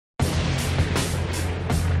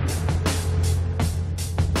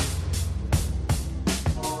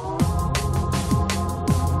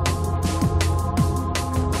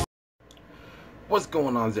What's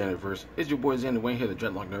going on, Xanderverse? It's your boy Xander Wayne here, the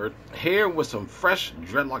Dreadloc Nerd, here with some fresh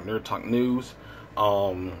Dreadloc Nerd Talk news.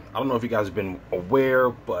 I don't know if you guys have been aware,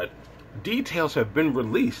 but details have been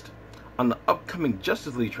released on the upcoming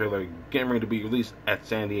Justice League trailer getting ready to be released at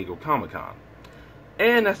San Diego Comic-Con.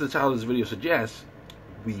 And as the title of this video suggests,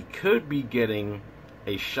 we could be getting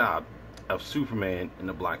a shot of Superman in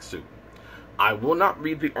a black suit. I will not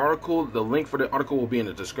read the article. The link for the article will be in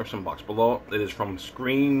the description box below. It is from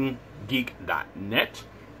screengeek.net.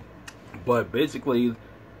 But basically,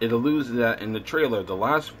 it alludes to that in the trailer, the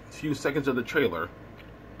last few seconds of the trailer,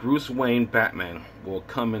 Bruce Wayne Batman will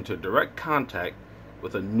come into direct contact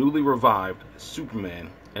with a newly revived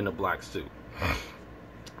Superman in a black suit.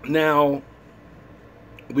 Now,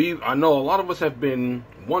 I know a lot of us have been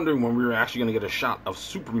wondering when we were actually going to get a shot of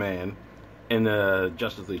Superman in the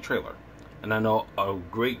Justice League trailer. And I know a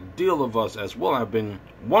great deal of us as well have been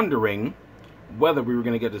wondering whether we were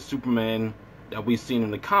going to get the Superman that we've seen in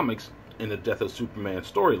the comics in the Death of Superman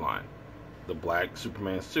storyline. The black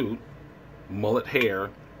Superman suit, mullet hair,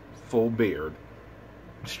 full beard,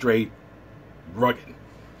 straight, rugged.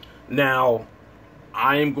 Now,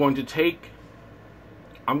 I'm going to take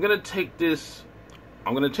this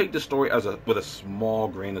story with a small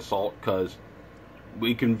grain of salt, because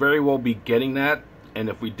we can very well be getting that. And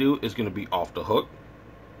if we do, it's going to be off the hook.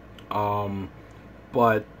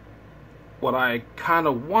 But what I kind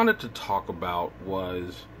of wanted to talk about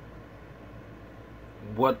was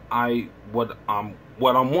what I'm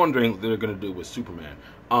wondering they're going to do with Superman.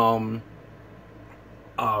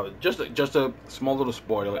 Just a small little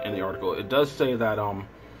spoiler in the article. It does say that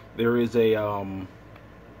there is a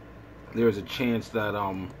chance that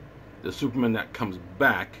the Superman that comes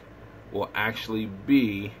back will actually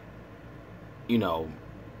be, you know,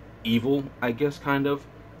 evil, I guess, kind of.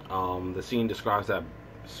 The scene describes that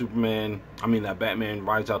that Batman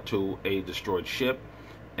rides out to a destroyed ship,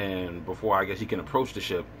 and before I guess he can approach the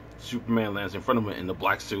ship, Superman lands in front of him in the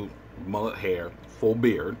black suit, mullet hair, full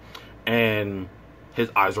beard, and his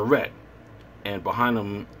eyes are red. And behind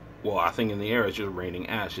him, well, I think in the air it's just raining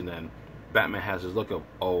ash, and then Batman has this look of,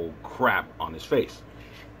 oh crap, on his face.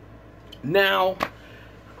 Now,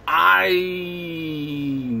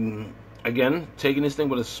 again, taking this thing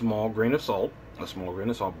with a small grain of salt, but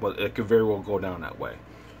it could very well go down that way.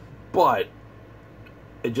 But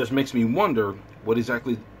it just makes me wonder what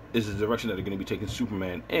exactly is the direction that they're going to be taking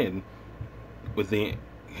Superman in with him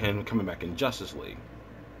coming back in Justice League.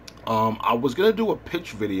 I was going to do a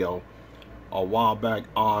pitch video a while back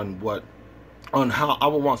on how I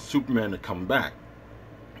would want Superman to come back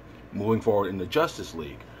moving forward in the Justice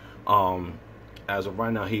League. As of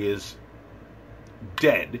right now, he is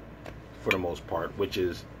dead for the most part, which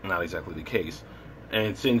is not exactly the case.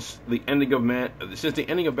 And since the ending of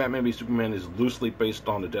Batman v Superman is loosely based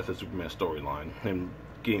on the Death of Superman storyline, him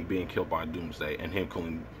being killed by Doomsday and him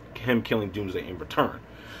killing Doomsday in return,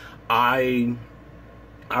 I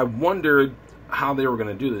wondered how they were going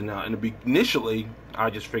to do this. Now, initially, I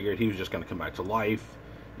just figured he was just going to come back to life,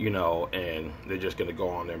 you know, and they're just going to go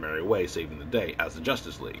on their merry way, saving the day as the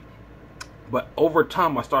Justice League. But over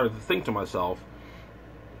time, I started to think to myself,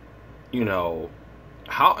 you know,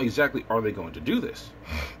 how exactly are they going to do this?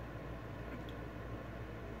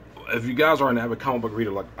 If you guys are an avid comic book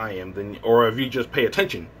reader like I am, then, or if you just pay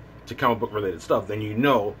attention to comic book related stuff, then you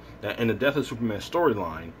know that in the Death of Superman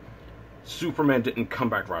storyline, Superman didn't come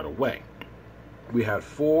back right away. We had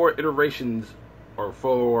 4 iterations, or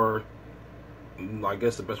 4, I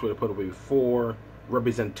guess the best way to put it would be 4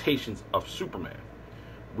 representations of Superman.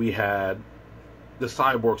 We had the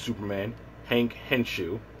cyborg Superman, Hank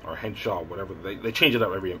Henshaw, or Henshaw, whatever, they change it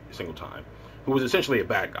up every single time, who was essentially a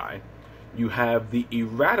bad guy. You have the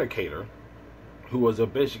Eradicator, who was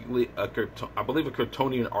basically a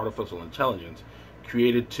kryptonian artificial intelligence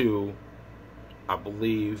created to, I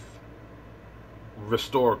believe,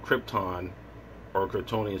 restore Krypton or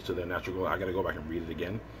Kryptonians to their natural glory. I gotta go back and read it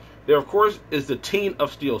again. There, of course, is the Teen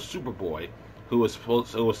of Steel Superboy, who was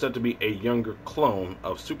said to be a younger clone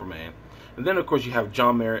of Superman. And then, of course, you have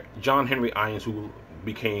John Henry Irons, who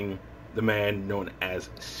became the man known as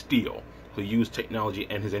Steel, who used technology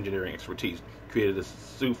and his engineering expertise, created a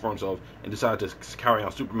suit for himself, and decided to carry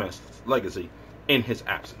on Superman's legacy in his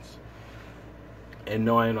absence. And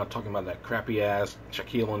no, I am not talking about that crappy-ass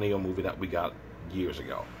Shaquille O'Neal movie that we got years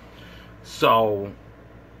ago. So,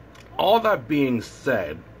 all that being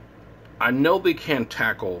said, I know they can't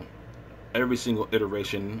tackle every single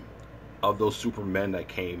iteration of those Supermen that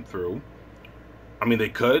came through. I mean, they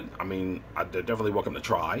could. I mean, they're definitely welcome to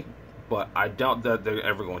try. But I doubt that they're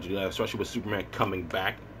ever going to do that, especially with Superman coming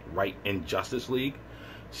back right in Justice League.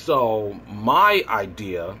 So my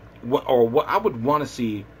idea what I would want to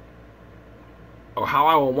see, or how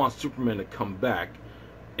I would want Superman to come back,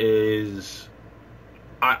 is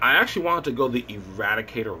I actually wanted to go the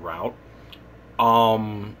Eradicator route. The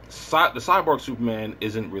Cyborg Superman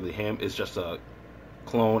isn't really him; it's just a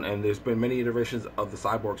clone, and there's been many iterations of the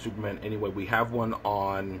Cyborg Superman. Anyway, we have one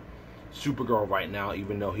on Supergirl right now,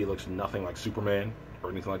 even though he looks nothing like Superman or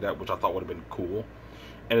anything like that, which I thought would have been cool.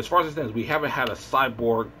 And as far as it stands, we haven't had a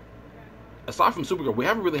cyborg, aside from Supergirl, we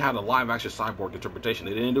haven't really had a live-action cyborg interpretation.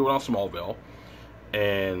 They didn't do it on Smallville,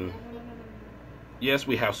 and yes,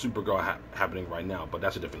 we have Supergirl happening right now, but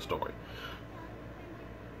that's a different story.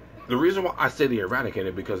 The reason why I say the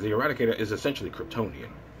Eradicator, because the Eradicator is essentially Kryptonian.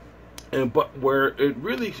 But where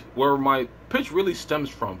my pitch really stems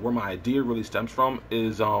from, where my idea really stems from,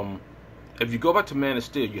 is if you go back to Man of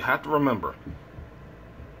Steel, you have to remember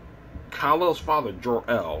Kal-El's father,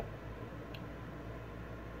 Jor-El.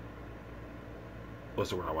 What's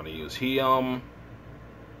the word I want to use? He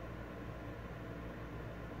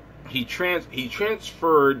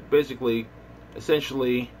transferred basically,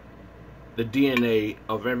 essentially, the DNA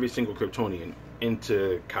of every single Kryptonian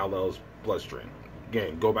into Kal-El's bloodstream.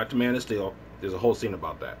 Again, go back to Man of Steel. There's a whole scene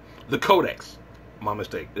about that. The Codex, my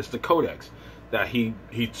mistake. It's the Codex that he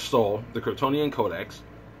stole, the Kryptonian Codex,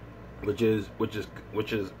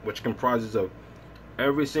 which comprises of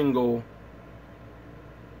every single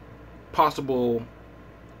possible,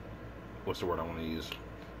 what's the word I want to use?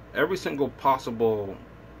 Every single possible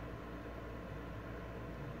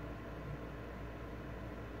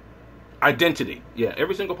identity. Yeah,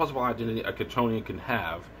 every single possible identity a Kryptonian can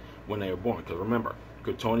have when they were born. Because remember,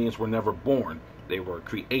 Kryptonians were never born. They were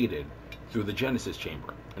created through the Genesis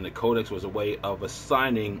Chamber. And the Codex was a way of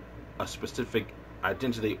assigning a specific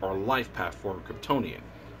identity or life path for a Kryptonian.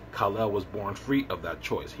 Kal-El was born free of that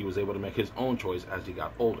choice. He was able to make his own choice as he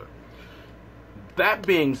got older. That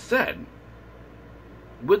being said,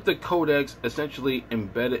 with the Codex essentially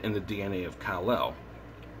embedded in the DNA of Kal-El,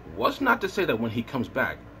 what's not to say that when he comes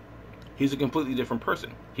back, he's a completely different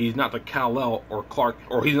person. He's not the Kal-El or Clark,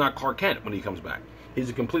 or he's not Clark Kent when he comes back. He's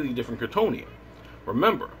a completely different Kryptonian.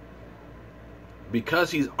 Remember,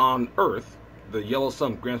 because he's on Earth, the yellow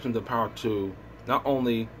sun grants him the power to not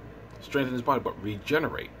only strengthen his body, but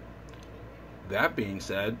regenerate. That being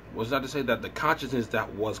said, what's not to say that the consciousness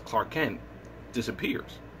that was Clark Kent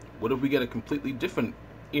disappears? What if we get a completely different,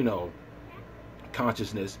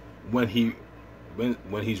 consciousness when he's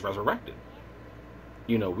resurrected?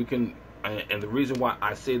 We can, and the reason why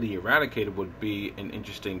I say the Eradicator would be an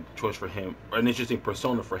interesting choice for him, or an interesting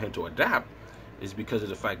persona for him to adapt, is because of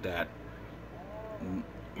the fact that,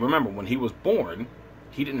 remember, when he was born,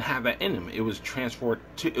 he didn't have that in him. It was transferred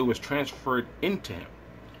into him.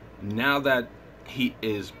 Now that he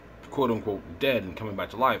is quote unquote dead and coming back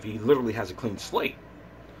to life, he literally has a clean slate.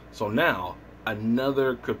 So now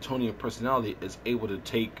another Kryptonian personality is able to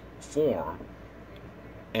take form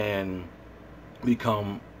and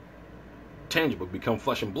become tangible, become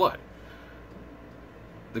flesh and blood.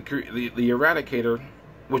 The Eradicator,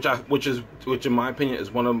 which in my opinion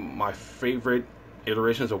is one of my favorite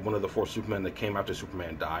iterations of one of the 4 Supermen that came after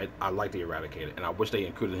Superman died. I like the Eradicator, and I wish they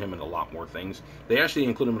included him in a lot more things. They actually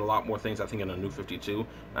included him in a lot more things, I think, in a New 52.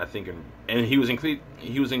 And he was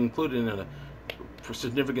included in a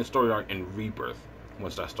significant story arc in Rebirth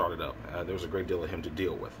once that started up. There was a great deal of him to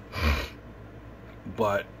deal with.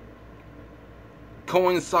 But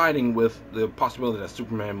coinciding with the possibility that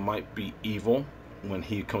Superman might be evil when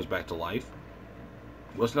he comes back to life,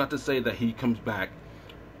 was not to say that he comes back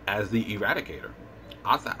as the Eradicator.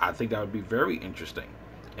 I think that would be very interesting,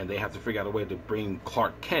 and they have to figure out a way to bring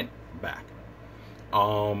Clark Kent back.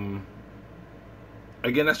 Again,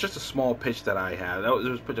 that's just a small pitch that I had. There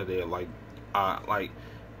was a pitch idea, like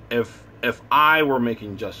if I were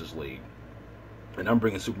making Justice League and I'm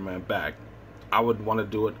bringing Superman back, I would want to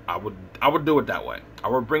do it. I would do it that way. I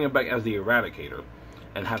would bring him back as the Eradicator,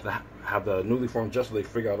 and have the newly formed Justice League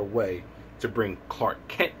figure out a way to bring Clark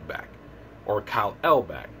Kent back, or Kal-El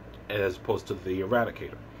back, as opposed to the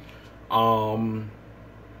Eradicator. I'm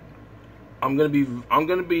gonna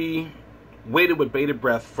be waiting with bated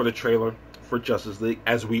breath for the trailer for Justice League,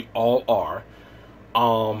 as we all are.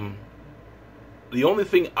 The only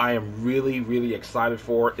thing I am really, really excited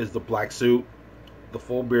for is the black suit, the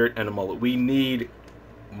full beard, and the mullet. We need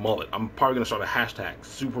mullet. I'm probably gonna start a hashtag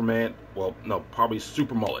Superman. Well, no, probably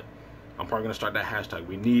Super Mullet. I'm probably gonna start that hashtag.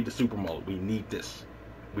 We need the Super Mullet. We need this.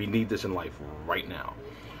 We need this in life right now.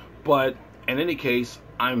 But in any case,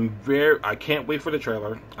 I can't wait for the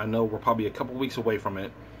trailer. I know we're probably a couple weeks away from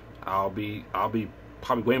it. I'll be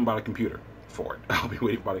probably waiting by the computer for it. I'll be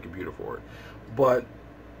waiting by the computer for it. But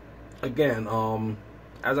again,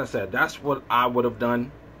 as I said, that's what I would have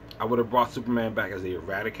done. I would have brought Superman back as the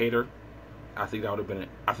Eradicator. I think that would have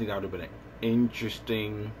been an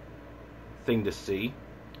interesting thing to see,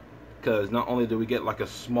 because not only do we get like a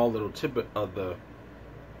small little tidbit of the,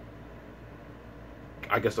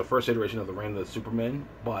 I guess, the first iteration of the reign of the Superman,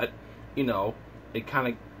 but you know, it kind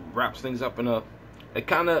of wraps things up in a, it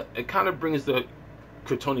kind of brings the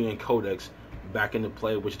Kryptonian Codex back into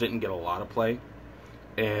play, which didn't get a lot of play,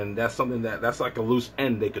 and that's something that's like a loose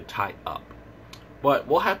end they could tie up. But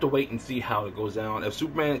we'll have to wait and see how it goes down. If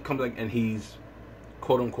Superman comes back and he's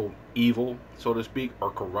quote unquote evil, so to speak,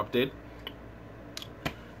 or corrupted,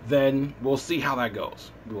 then we'll see how that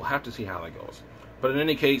goes. We'll have to see how that goes. But in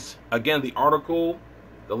any case, again, the article,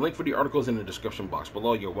 the link for the article is in the description box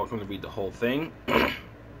below. You're welcome to read the whole thing.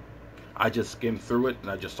 I just skimmed through it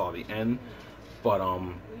and I just saw the end. But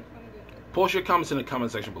post your comments in the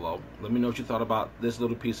comment section below. Let me know what you thought about this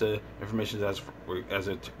little piece of information as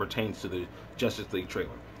it pertains to the Justice League trailer.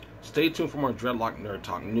 Stay tuned for more Dreadloc Nerd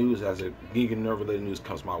Talk news as a geek and nerd related news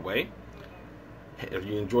comes my way. If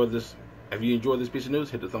you enjoyed this piece of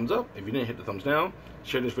news, hit the thumbs up. If you didn't, hit the thumbs down.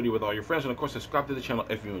 Share this video with all your friends, and of course subscribe to the channel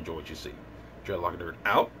if you enjoy what you see. Dreadloc Nerd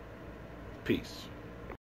out. Peace.